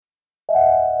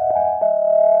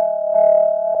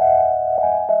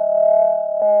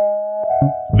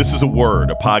This is A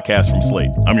Word, a podcast from Slate.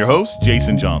 I'm your host,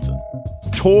 Jason Johnson.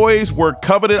 Toys were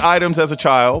coveted items as a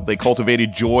child. They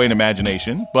cultivated joy and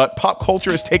imagination, but pop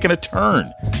culture has taken a turn.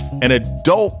 And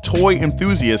adult toy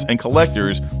enthusiasts and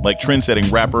collectors like trend-setting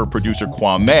rapper, producer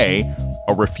Kwame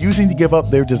are refusing to give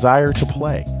up their desire to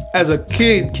play. As a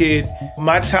kid,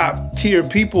 my top tier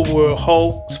people were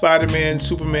Hulk, Spider-Man,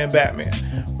 Superman, Batman,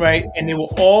 right? And they were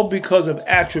all because of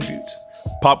attributes.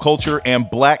 Pop culture and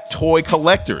black toy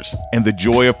collectors and the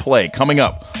joy of play coming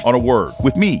up on A Word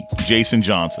with me, Jason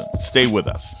Johnson. Stay with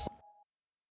us.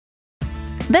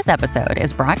 This episode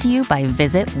is brought to you by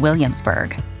Visit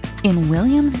Williamsburg. In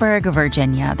Williamsburg,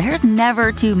 Virginia, there's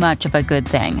never too much of a good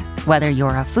thing. Whether you're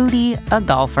a foodie, a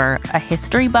golfer, a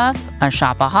history buff, a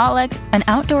shopaholic, an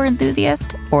outdoor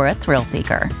enthusiast, or a thrill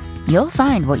seeker, you'll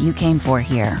find what you came for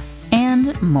here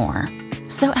and more.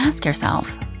 So ask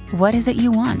yourself, what is it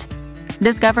you want?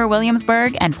 Discover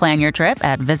Williamsburg and plan your trip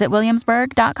at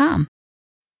visitwilliamsburg.com.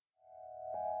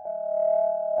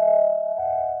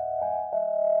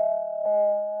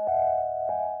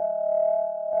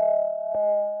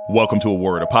 Welcome to A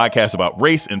Word, a podcast about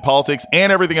race and politics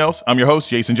and everything else. I'm your host,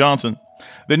 Jason Johnson.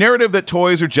 The narrative that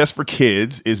toys are just for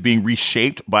kids is being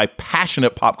reshaped by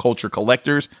passionate pop culture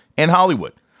collectors and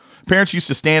Hollywood. Parents used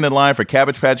to stand in line for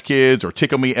Cabbage Patch Kids or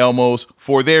Tickle Me Elmos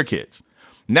for their kids.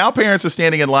 Now parents are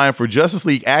standing in line for Justice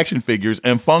League action figures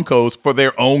and Funkos for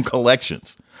their own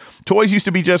collections. Toys used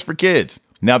to be just for kids.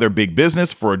 Now they're big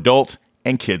business for adults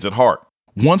and kids at heart.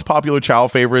 Once popular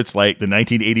child favorites like the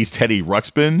 1980s Teddy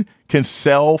Ruxpin can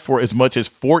sell for as much as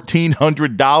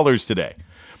 $1,400 today.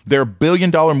 There are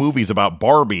billion-dollar movies about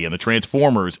Barbie and the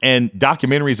Transformers and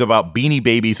documentaries about Beanie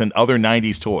Babies and other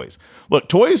 90s toys. Look,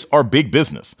 toys are big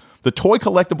business. The toy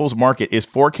collectibles market is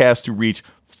forecast to reach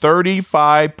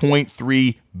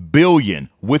 $35.3 billion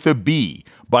with a B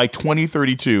by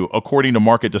 2032, according to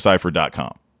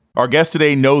MarketDecipher.com. Our guest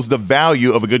today knows the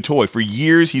value of a good toy. For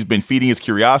years, he's been feeding his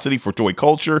curiosity for toy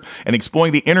culture and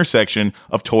exploring the intersection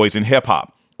of toys and hip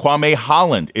hop. Kwame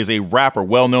Holland is a rapper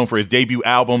well known for his debut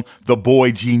album, The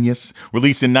Boy Genius,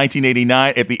 released in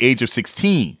 1989 at the age of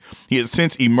 16. He has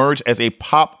since emerged as a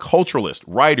pop culturalist,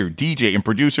 writer, DJ, and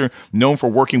producer known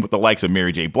for working with the likes of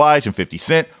Mary J. Blige and 50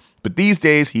 Cent. But these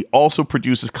days, he also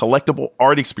produces collectible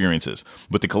art experiences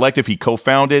with the collective he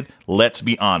co-founded, Let's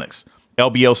Be Onyx.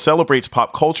 LBL celebrates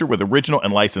pop culture with original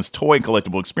and licensed toy and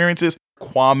collectible experiences.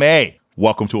 Kwame,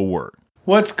 welcome to A Word.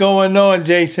 What's going on,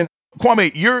 Jason?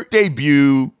 Kwame, your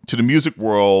debut to the music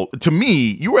world, to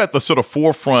me, you were at the sort of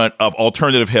forefront of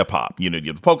alternative hip hop. You know,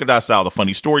 the polka dot style, the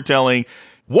funny storytelling.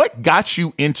 What got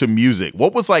you into music?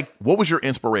 What was your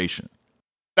inspiration?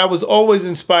 I was always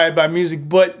inspired by music,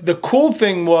 but the cool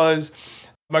thing was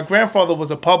my grandfather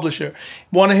was a publisher.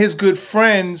 One of his good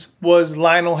friends was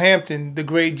Lionel Hampton, the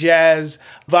great jazz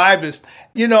vibist.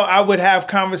 You know, I would have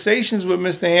conversations with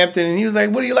Mr. Hampton, and he was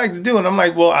like, what do you like to do? And I'm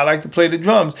like, well, I like to play the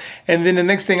drums. And then the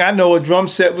next thing I know, a drum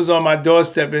set was on my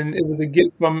doorstep, and it was a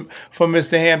gift from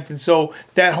Mr. Hampton. So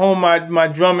that honed my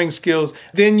drumming skills.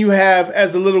 Then you have,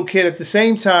 as a little kid, at the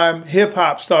same time,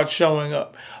 hip-hop starts showing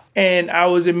up. And I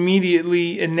was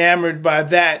immediately enamored by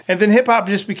that. And then hip-hop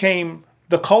just became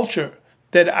the culture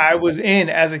that I was in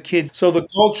as a kid. So the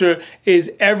culture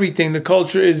is everything. The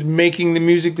culture is making the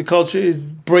music. The culture is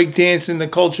breakdancing. The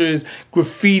culture is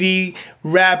graffiti,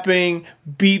 rapping,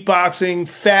 beatboxing,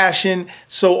 fashion.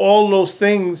 So all those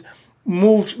things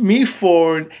moved me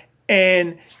forward.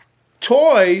 And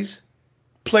toys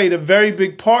played a very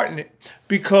big part in it,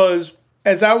 because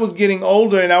as I was getting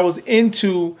older and I was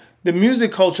into the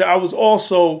music culture, I was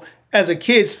also, as a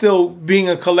kid, still being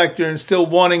a collector and still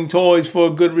wanting toys for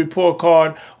a good report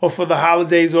card or for the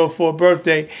holidays or for a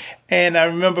birthday. And I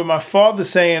remember my father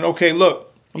saying, okay,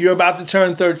 look, you're about to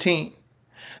turn 13.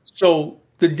 So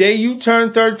the day you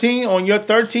turn 13, on your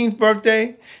 13th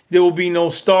birthday, there will be no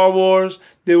Star Wars,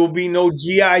 there will be no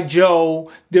G.I.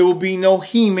 Joe, there will be no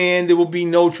He-Man, there will be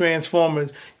no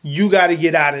Transformers. You got to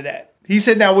get out of that. He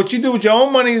said, now what you do with your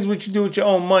own money is what you do with your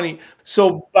own money.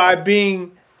 So by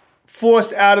being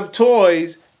forced out of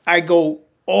toys, I go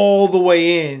all the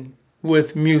way in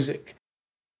with music.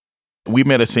 We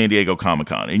met at San Diego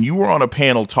Comic-Con, and you were on a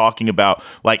panel talking about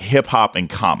like hip hop and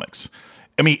comics.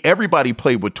 I mean, everybody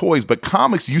played with toys, but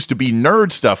comics used to be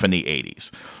nerd stuff in the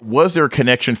 80s. Was there a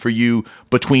connection for you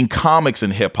between comics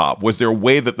and hip hop? Was there a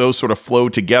way that those sort of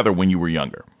flowed together when you were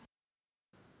younger?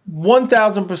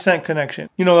 1000% connection.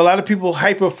 You know, a lot of people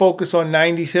hyper focus on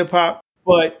 90s hip hop,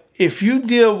 but if you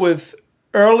deal with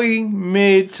early,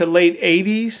 mid to late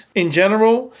 80s in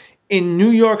general, in New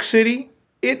York City,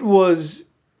 it was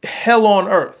hell on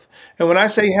earth. And when I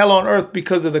say hell on earth,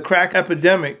 because of the crack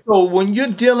epidemic. So when you're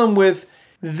dealing with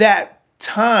that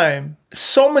time,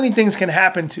 so many things can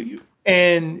happen to you.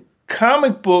 And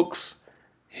comic books,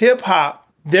 hip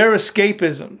hop, they're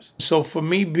escapisms. So for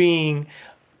me being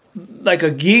like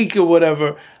a geek or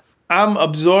whatever, I'm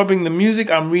absorbing the music,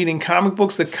 I'm reading comic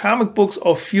books. The comic books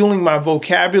are fueling my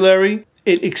vocabulary.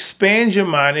 It expands your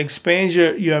mind, expands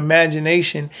your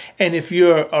imagination. And if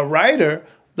you're a writer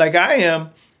like I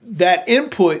am, that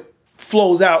input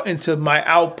flows out into my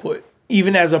output.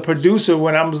 Even as a producer,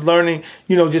 when I was learning,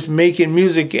 just making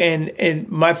music, and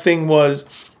my thing was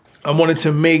I wanted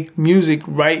to make music,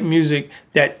 write music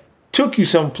that took you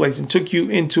someplace and took you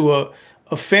into a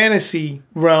fantasy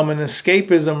realm, an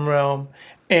escapism realm,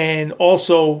 and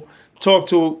also talk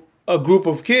to a group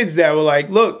of kids that were like,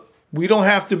 look, we don't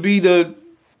have to be the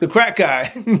crack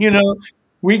guy,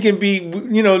 we can be,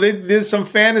 there's some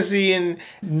fantasy and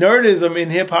nerdism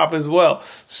in hip hop as well.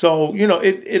 So,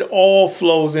 it all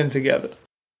flows in together.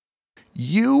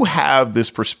 You have this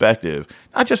perspective,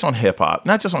 not just on hip hop,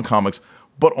 not just on comics,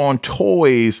 but on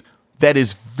toys that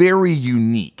is very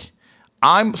unique.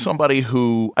 I'm somebody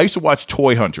who, I used to watch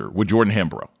Toy Hunter with Jordan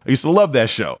Hembrough. I used to love that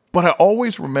show, but I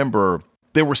always remember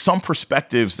there were some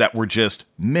perspectives that were just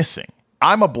missing.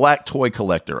 I'm a black toy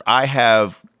collector. I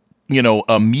have, a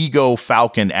Mego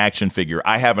Falcon action figure.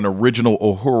 I have an original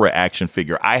Uhura action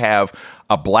figure. I have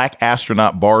a black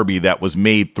astronaut Barbie that was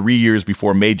made 3 years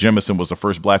before Mae Jemison was the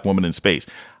first black woman in space.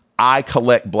 I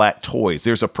collect black toys.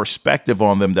 There's a perspective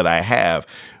on them that I have.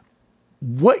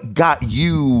 What got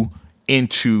you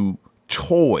into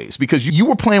toys? Because you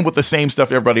were playing with the same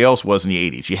stuff everybody else was in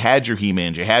the 80s. You had your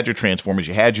He-Mans, you had your Transformers,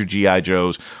 you had your G.I.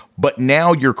 Joes, but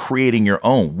now you're creating your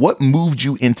own. What moved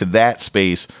you into that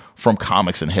space from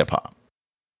comics and hip hop?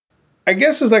 I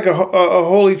guess it's like a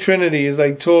holy trinity. It's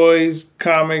like toys,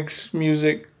 comics,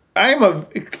 music. I'm a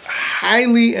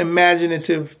highly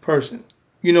imaginative person.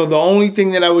 The only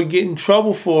thing that I would get in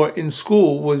trouble for in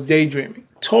school was daydreaming.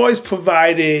 Toys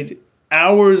provided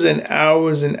hours and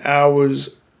hours and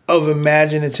hours of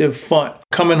imaginative fun.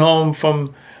 Coming home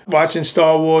from watching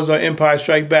Star Wars or Empire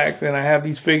Strike Back, then I have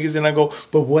these figures and I go,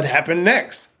 but what happened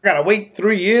next? I gotta wait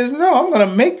 3 years? No, I'm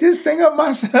gonna make this thing up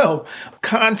myself.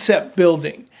 Concept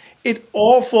building. It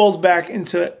all falls back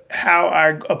into how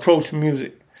I approach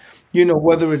music.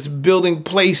 Whether it's building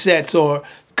play sets or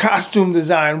costume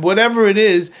design, whatever it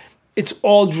is, it's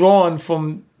all drawn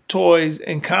from toys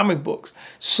and comic books.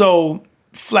 So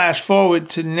flash forward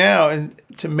to now and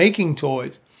to making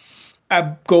toys.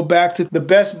 I go back to the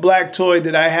best black toy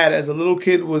that I had as a little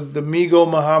kid was the Mego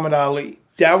Muhammad Ali.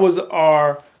 That was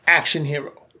our action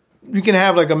hero. You can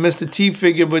have like a Mr. T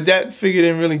figure, but that figure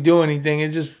didn't really do anything. It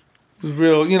just was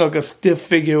real, like a stiff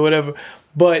figure or whatever.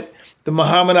 But the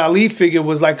Muhammad Ali figure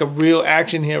was like a real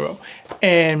action hero.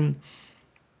 And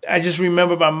I just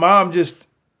remember my mom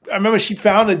I remember she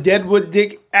found a Deadwood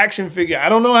Dick action figure. I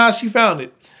don't know how she found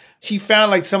it. She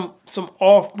found like some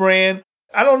off-brand.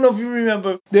 I don't know if you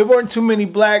remember, there weren't too many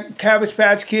black Cabbage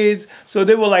Patch Kids. So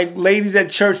there were like ladies at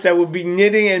church that would be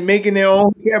knitting and making their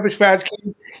own Cabbage Patch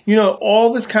Kids.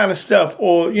 All this kind of stuff.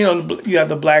 Or, you have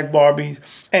the black Barbies.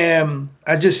 And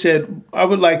I just said, I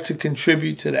would like to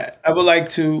contribute to that. I would like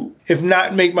to, if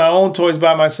not make my own toys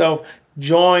by myself,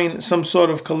 join some sort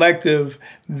of collective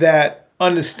that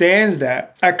understands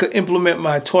that. I could implement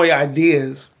my toy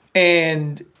ideas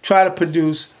and try to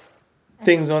produce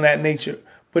things on that nature.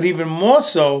 But even more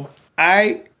so,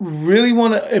 I really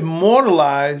want to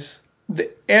immortalize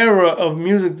the era of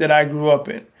music that I grew up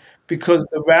in. Because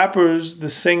the rappers, the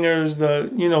singers,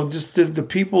 just the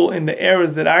people in the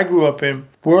eras that I grew up in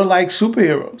were like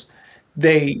superheroes.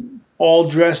 They all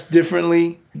dressed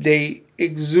differently. They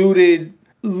exuded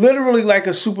literally like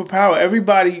a superpower.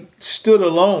 Everybody stood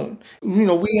alone.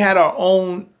 We had our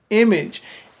own image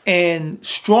and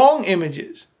strong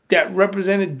images that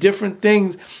represented different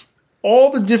things,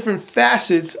 all the different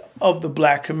facets of the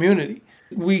black community.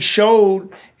 We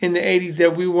showed in the 80s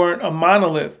that we weren't a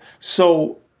monolith.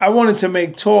 So I wanted to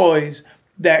make toys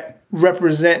that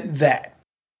represent that.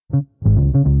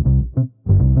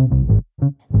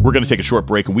 We're going to take a short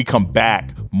break and we come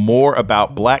back more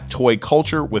about black toy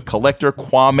culture with collector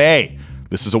Kwame.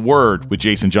 This is A Word with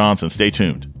Jason Johnson. Stay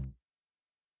tuned.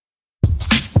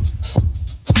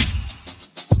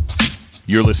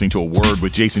 You're listening to A Word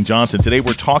with Jason Johnson. Today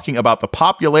we're talking about the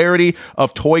popularity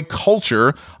of toy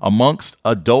culture amongst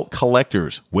adult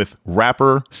collectors with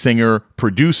rapper, singer,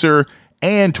 producer,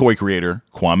 and toy creator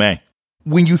Kwame.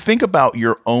 When you think about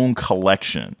your own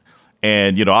collection,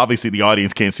 and, obviously the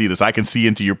audience can't see this. I can see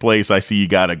into your place. I see you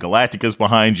got a Galacticus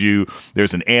behind you.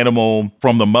 There's an animal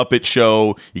from the Muppet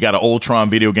Show. You got an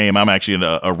Ultron video game. I'm actually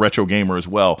a retro gamer as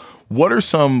well. What are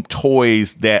some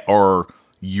toys that are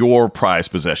your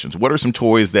prized possessions? What are some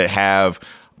toys that have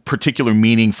particular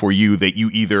meaning for you that you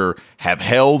either have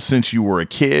held since you were a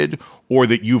kid or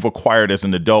that you've acquired as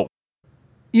an adult?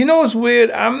 You know, it's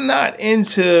weird. I'm not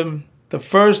into the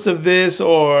first of this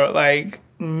or like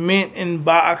mint in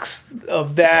box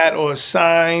of that or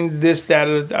signed this, that.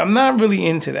 Or, I'm not really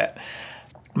into that.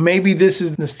 Maybe this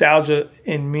is nostalgia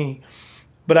in me,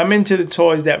 but I'm into the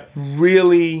toys that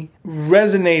really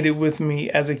resonated with me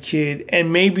as a kid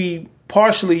and maybe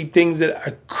partially things that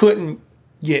I couldn't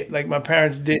get, like my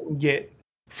parents didn't get.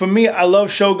 For me, I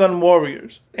love Shogun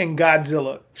Warriors and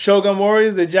Godzilla. Shogun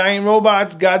Warriors, the giant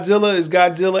robots. Godzilla is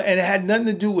Godzilla, and it had nothing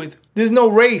to do with, there's no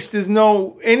race, there's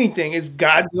no anything. It's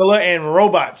Godzilla and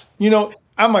robots. You know,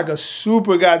 I'm like a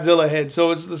super Godzilla head,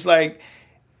 so it's just like,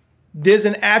 there's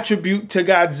an attribute to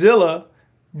Godzilla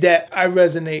that I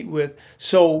resonate with.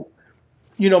 So,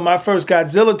 you know, my first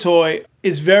Godzilla toy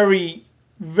is very,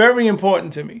 very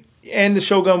important to me. And the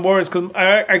Shogun Warriors, because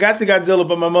I got the Godzilla,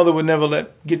 but my mother would never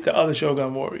get the other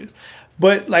Shogun Warriors.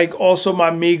 But like also my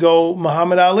Mego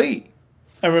Muhammad Ali.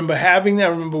 I remember having that. I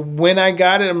remember when I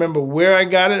got it. I remember where I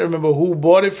got it. I remember who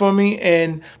bought it for me.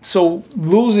 And so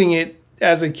losing it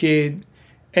as a kid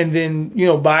and then, you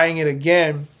know, buying it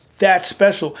again, that's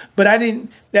special. But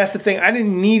that's the thing. I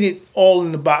didn't need it all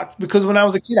in the box because when I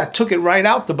was a kid, I took it right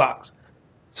out the box.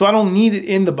 So I don't need it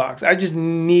in the box. I just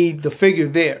need the figure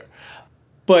there.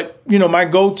 But, you know, my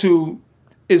go-to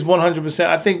is 100%.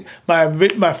 I think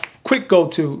my quick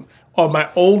go-to are my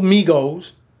old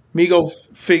Mego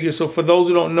figures. So for those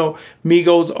who don't know,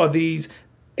 Megos are these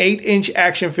 8-inch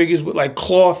action figures with like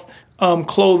cloth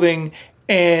clothing.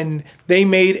 And they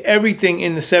made everything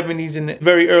in the 70s and the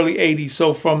very early 80s.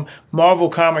 So from Marvel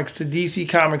Comics to DC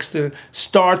Comics to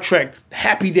Star Trek,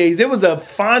 Happy Days. There was a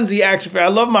Fonzie action figure. I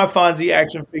love my Fonzie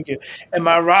action figure. And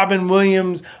my Robin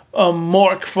Williams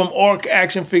Mork from Ork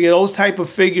action figure. Those type of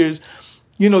figures,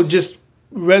 you know, just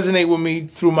resonate with me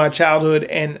through my childhood.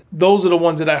 And those are the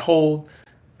ones that I hold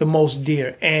the most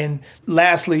dear. And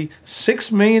lastly,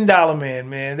 $6 Million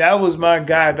Man, that was my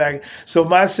guy back. So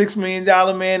my $6 Million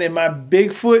Man and my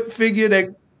Bigfoot figure,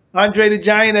 that Andre the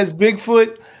Giant as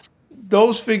Bigfoot,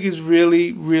 those figures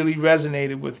really, really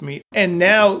resonated with me. And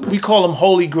now we call them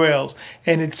Holy Grails.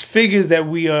 And it's figures that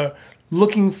we are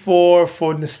looking for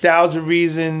nostalgia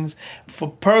reasons, for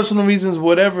personal reasons,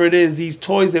 whatever it is, these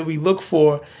toys that we look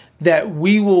for, that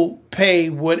we will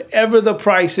pay whatever the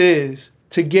price is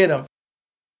to get them.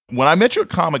 When I met you at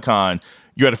Comic-Con,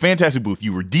 you had a fantastic booth.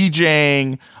 You were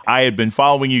DJing. I had been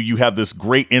following you. You have this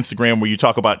great Instagram where you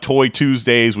talk about Toy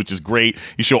Tuesdays, which is great.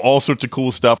 You show all sorts of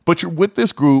cool stuff. But you're with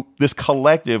this group, this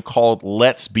collective called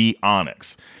Let's Be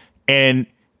Onyx. And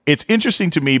it's interesting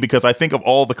to me because I think of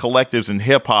all the collectives in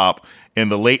hip hop in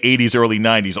the late 80s, early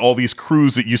 90s, all these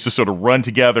crews that used to sort of run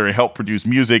together and help produce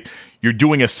music. You're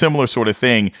doing a similar sort of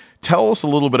thing. Tell us a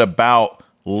little bit about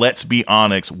Let's Be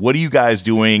Onyx. What are you guys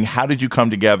doing? How did you come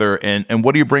together? And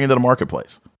what are you bringing to the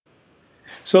marketplace?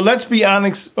 So Let's Be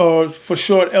Onyx, or for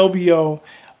short LBO,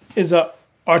 is an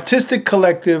artistic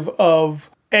collective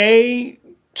of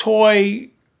toy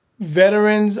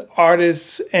veterans,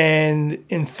 artists, and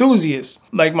enthusiasts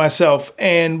like myself.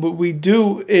 And what we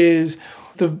do is,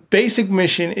 the basic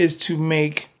mission is to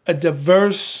make a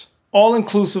diverse,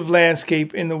 all-inclusive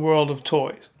landscape in the world of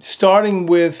toys, starting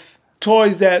with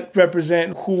toys that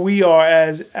represent who we are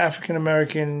as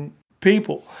African-American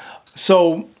people.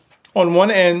 So on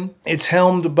one end, it's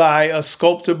helmed by a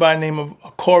sculptor by the name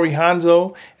of Corey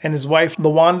Hanzo and his wife,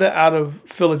 Lawanda, out of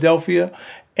Philadelphia.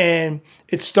 And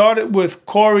it started with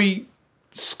Corey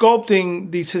sculpting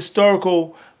these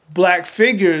historical black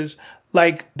figures.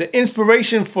 Like the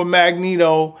inspiration for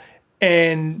Magneto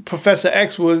and Professor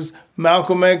X was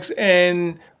Malcolm X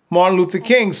and Martin Luther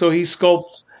King. So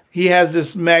he has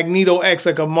this Magneto X,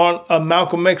 like a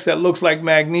Malcolm X that looks like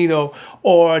Magneto,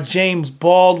 or James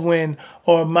Baldwin,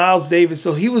 or Miles Davis.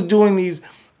 So he was doing these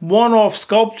one-off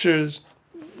sculptures,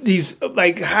 these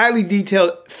like highly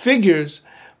detailed figures,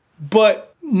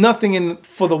 but nothing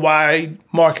for the wide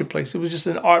marketplace. It was just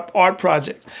an art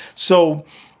project. So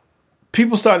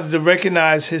people started to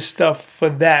recognize his stuff for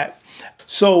that.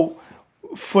 So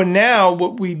for now,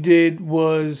 what we did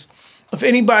was, if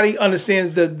anybody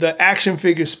understands the action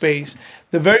figure space,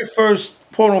 the very first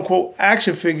quote-unquote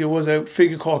action figure was a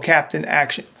figure called Captain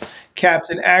Action.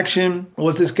 Captain Action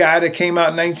was this guy that came out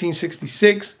in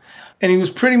 1966, and he was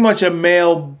pretty much a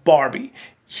male Barbie.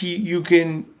 You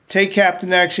can take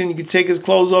Captain Action, you can take his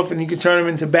clothes off, and you can turn him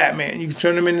into Batman. You can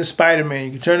turn him into Spider-Man.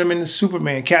 You can turn him into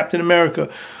Superman, Captain America,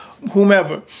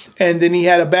 whomever. And then he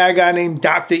had a bad guy named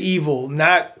Dr. Evil,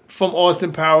 not from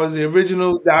Austin Powers, the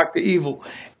original Dr. Evil.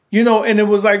 And it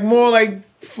was like more like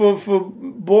for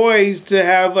boys to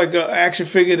have like an action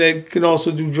figure that can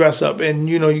also do dress up, and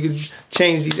you could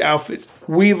change these outfits.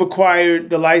 We've acquired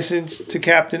the license to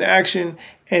Captain Action,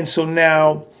 and so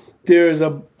now there's a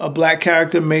black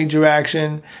character, Major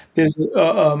Action. There's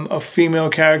a female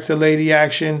character, Lady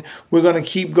Action. We're gonna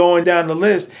keep going down the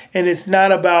list, and it's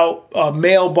not about a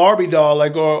male Barbie doll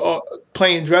or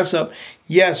playing dress up.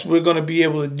 Yes, we're gonna be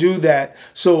able to do that.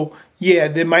 So yeah,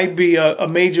 there might be a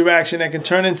Major Action that can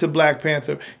turn into Black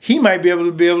Panther. He might be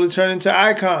able to turn into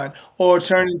Icon or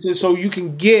turn into. So you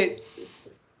can get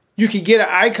an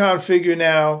Icon figure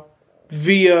now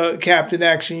via Captain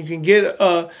Action. You can get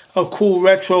a cool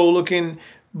retro looking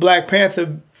Black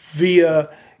Panther via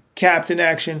Captain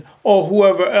Action or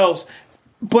whoever else.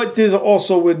 But there's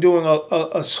also, we're doing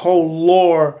a whole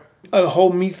lore, a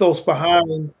whole mythos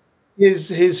behind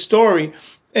his story.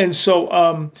 And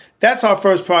so that's our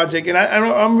first project, and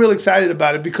I'm really excited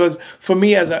about it because for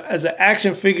me as an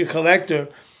action figure collector,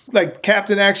 like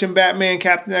Captain Action Batman,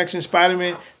 Captain Action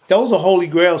Spider-Man, those are holy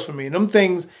grails for me. And them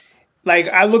things, like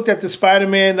I looked at the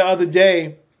Spider-Man the other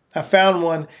day, I found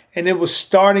one, and it was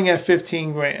starting at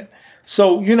 $15,000.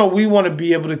 So we want to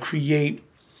be able to create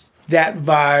that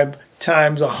vibe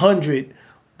times 100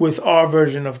 with our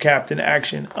version of Captain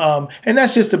Action, and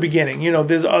that's just the beginning.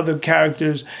 There's other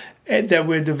characters that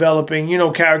we're developing,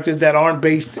 characters that aren't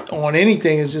based on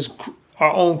anything. It's just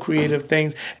our own creative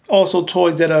things. Also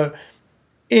toys that are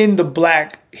in the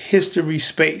Black history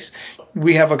space.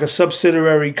 We have like a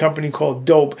subsidiary company called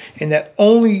Dope, and that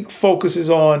only focuses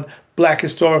on Black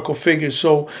historical figures.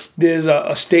 So there's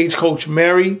a Stagecoach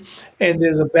Mary and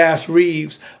there's a Bass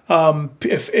Reeves.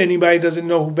 If anybody doesn't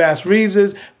know who Bass Reeves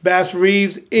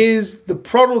is the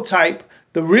prototype,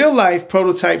 the real life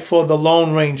prototype for the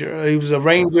Lone Ranger. He was a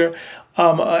ranger,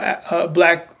 a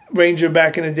Black Ranger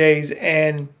back in the days.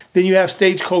 And then you have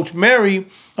Stagecoach Mary.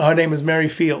 Her name is Mary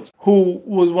Fields, who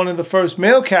was one of the first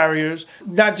male carriers,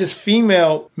 not just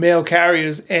female male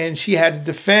carriers. And she had to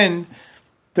defend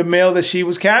the male that she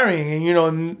was carrying.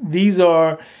 And these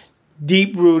are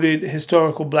deep-rooted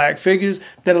historical Black figures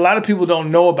that a lot of people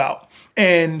don't know about.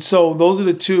 And so those are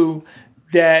the two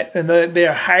and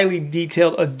they're highly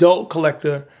detailed adult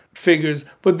collector figures.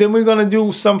 But then we're going to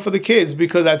do some for the kids,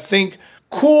 because I think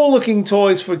cool looking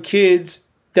toys for kids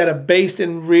that are based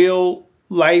in real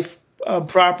life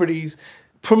properties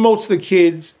promotes the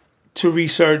kids to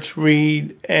research,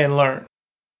 read, and learn.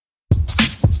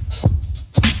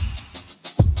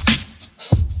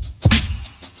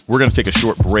 We're going to take a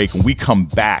short break. When we come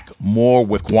back, more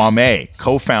with Kwame,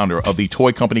 co-founder of the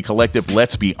toy company collective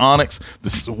Let's Be Onyx.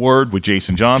 This is A Word with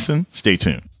Jason Johnson. Stay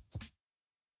tuned.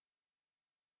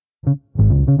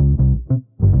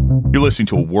 You're listening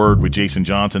to A Word with Jason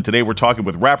Johnson. Today, we're talking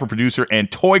with rapper, producer, and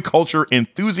toy culture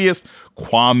enthusiast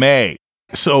Kwame.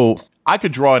 So I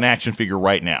could draw an action figure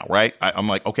right now, right? I'm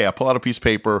like, okay, I pull out a piece of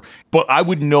paper, but I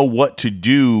wouldn't know what to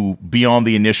do beyond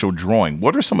the initial drawing.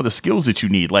 What are some of the skills that you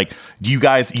need? Like, do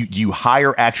you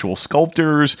hire actual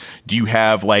sculptors? Do you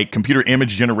have like computer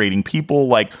image generating people?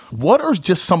 Like, what are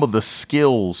just some of the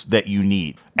skills that you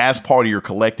need as part of your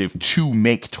collective to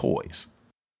make toys?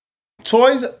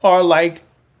 Toys are like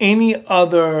any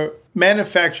other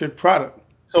manufactured product.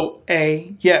 So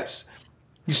yes,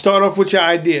 you start off with your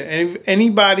idea. And if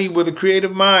anybody with a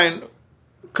creative mind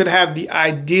could have the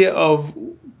idea of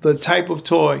the type of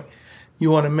toy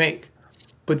you want to make.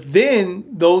 But then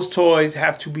those toys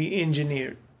have to be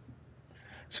engineered.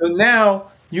 So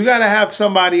now you got to have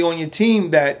somebody on your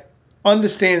team that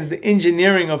understands the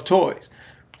engineering of toys.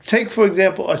 Take, for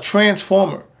example, a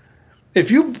transformer.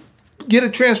 If you get a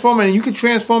transformer and you can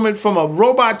transform it from a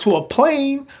robot to a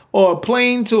plane, or a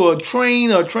plane to a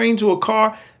train, or a train to a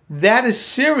car, that is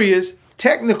serious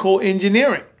technical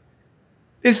engineering.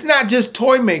 It's not just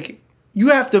toy making. You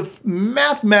have to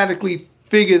mathematically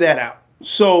figure that out.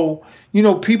 So,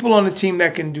 people on the team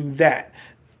that can do that.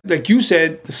 Like you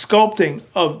said, the sculpting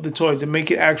of the toy to make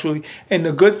it actually. And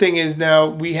the good thing is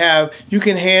now you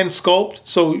can hand sculpt.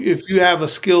 So if you have a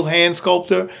skilled hand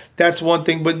sculptor, that's one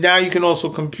thing. But now you can also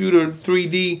computer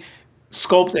 3D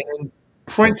sculpting and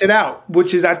print it out,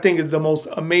 which I think is the most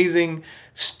amazing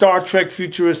Star Trek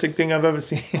futuristic thing I've ever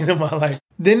seen in my life.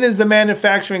 Then there's the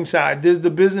manufacturing side. There's the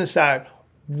business side.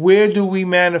 Where do we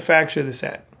manufacture this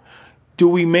at? Do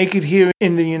we make it here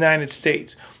in the United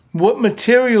States? What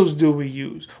materials do we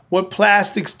use? What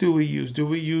plastics do we use? Do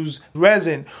we use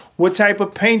resin? What type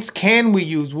of paints can we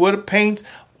use? What paints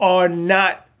are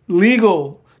not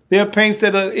legal? There are paints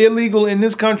that are illegal in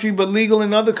this country but legal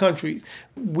in other countries.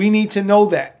 We need to know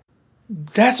that.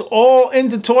 That's all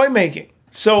into toy making.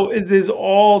 So there's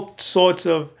all sorts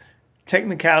of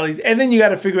technicalities. And then you got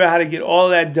to figure out how to get all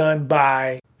of that done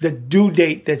by the due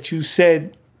date that you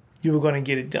said you were going to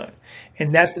get it done.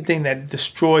 And that's the thing that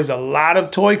destroys a lot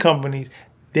of toy companies.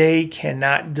 They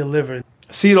cannot deliver. I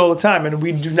see it all the time, and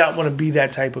we do not want to be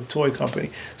that type of toy company.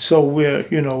 So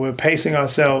we're pacing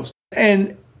ourselves.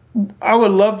 And I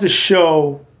would love to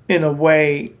show in a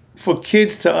way for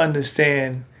kids to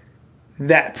understand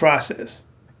that process.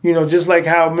 Just like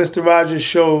how Mr. Rogers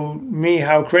showed me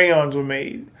how crayons were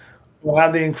made, or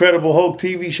how the Incredible Hulk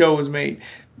TV show was made.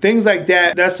 Things like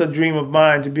that, that's a dream of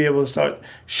mine, to be able to start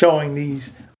showing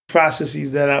these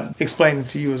processes that I'm explaining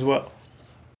to you as well.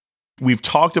 We've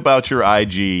talked about your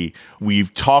IG.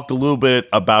 We've talked a little bit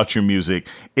about your music.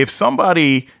 If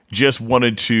somebody just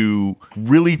wanted to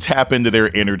really tap into their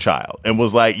inner child and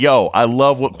was like, yo, I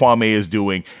love what Kwame is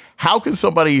doing, how can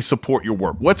somebody support your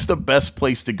work? What's the best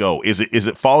place to go? Is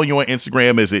it following you on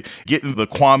Instagram? Is it getting the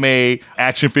Kwame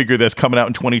action figure that's coming out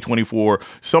in 2024?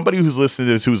 Somebody who's listening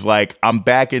to this who's like, I'm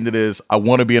back into this, I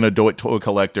want to be an adult toy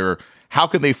collector. How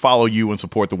can they follow you and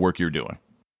support the work you're doing?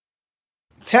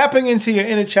 Tapping into your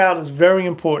inner child is very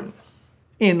important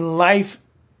in life,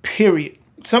 period.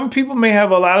 Some people may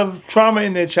have a lot of trauma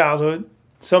in their childhood.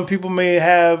 Some people may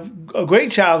have a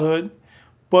great childhood,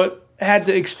 but had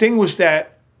to extinguish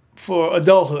that for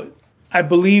adulthood. I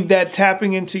believe that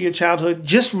tapping into your childhood,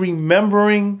 just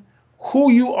remembering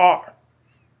who you are,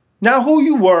 not who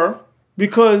you were,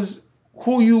 because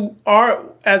who you are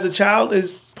as a child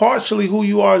is partially who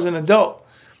you are as an adult.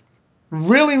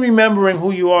 Really remembering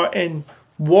who you are and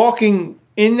walking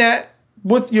in that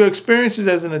with your experiences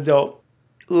as an adult,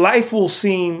 life will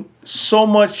seem so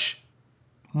much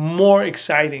more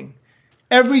exciting.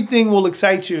 Everything will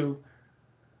excite you.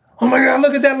 Oh my God,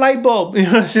 look at that light bulb.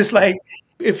 It's just like,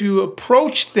 if you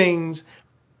approach things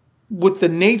with the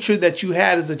nature that you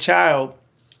had as a child,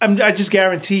 I just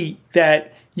guarantee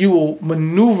that you will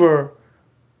maneuver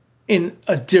in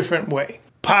a different way.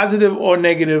 Positive or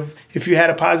negative, if you had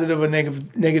a positive or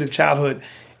negative childhood,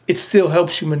 it still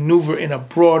helps you maneuver in a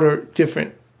broader,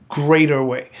 different, greater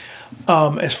way.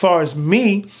 As far as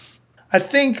me, I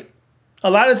think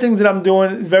a lot of things that I'm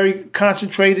doing is very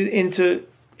concentrated into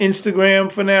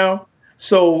Instagram for now.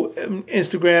 So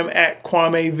Instagram at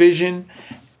Kwame Vision.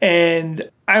 And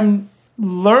I'm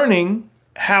learning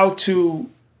how to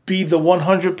be the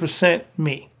 100%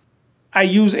 me. I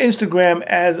use Instagram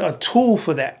as a tool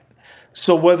for that.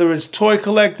 So whether it's toy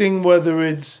collecting, whether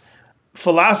it's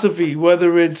philosophy,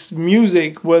 whether it's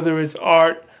music, whether it's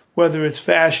art, whether it's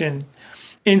fashion,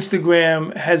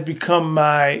 Instagram has become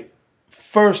my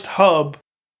first hub.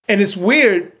 And it's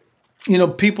weird,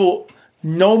 people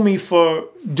know me for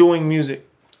doing music.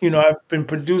 I've been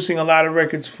producing a lot of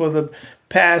records for the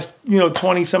past,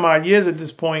 20 some odd years at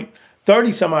this point,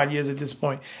 30 some odd years at this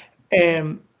point.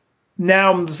 And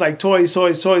now I'm just like toys.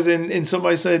 And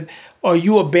somebody said, are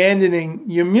you abandoning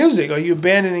your music? Are you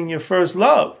abandoning your first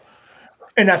love?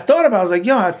 And I thought about it, I was like,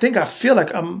 I feel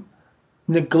like I'm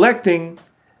neglecting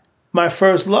my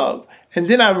first love. And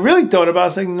then I really thought about it, I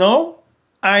was like, no,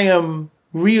 I am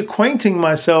reacquainting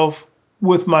myself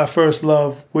with my first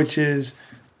love, which is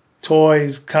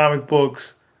toys, comic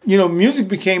books. Music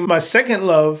became my second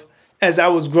love as I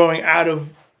was growing out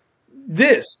of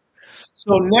this.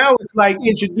 So now it's like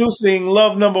introducing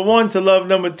love number one to love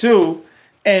number two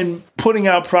and putting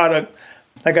out product,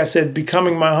 like I said,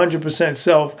 becoming my 100%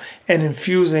 self and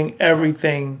infusing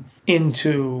everything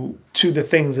into the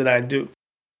things that I do.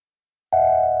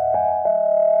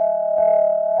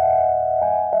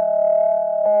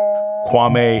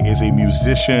 Kwame is a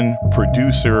musician,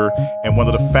 producer, and one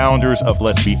of the founders of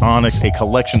Let's Be Onyx, a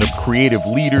collection of creative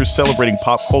leaders celebrating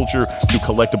pop culture through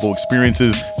collectible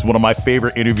experiences. It's one of my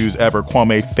favorite interviews ever.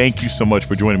 Kwame, thank you so much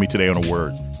for joining me today on A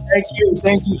Word. Thank you.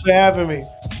 Thank you for having me.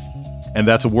 And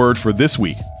that's A Word for this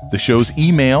week. The show's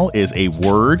email is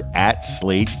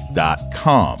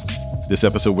aword@slate.com. This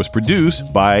episode was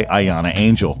produced by Ayana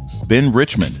Angel. Ben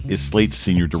Richmond is Slate's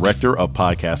Senior Director of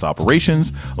Podcast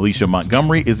Operations. Alicia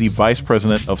Montgomery is the Vice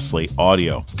President of Slate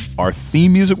Audio. Our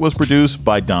theme music was produced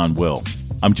by Don Will.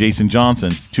 I'm Jason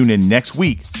Johnson. Tune in next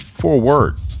week for A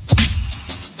Word.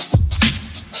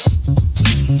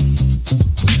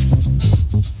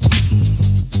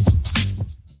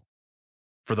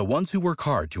 For the ones who work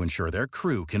hard to ensure their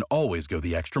crew can always go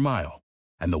the extra mile,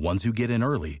 and the ones who get in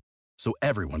early so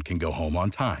everyone can go home on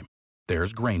time,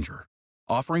 there's Grainger,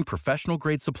 offering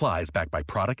professional-grade supplies backed by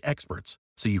product experts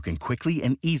so you can quickly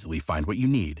and easily find what you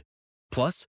need.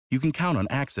 Plus, you can count on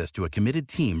access to a committed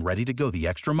team ready to go the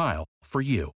extra mile for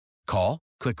you. Call,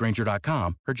 click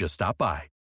Grainger.com, or just stop by.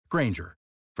 Grainger,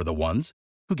 for the ones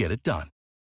who get it done.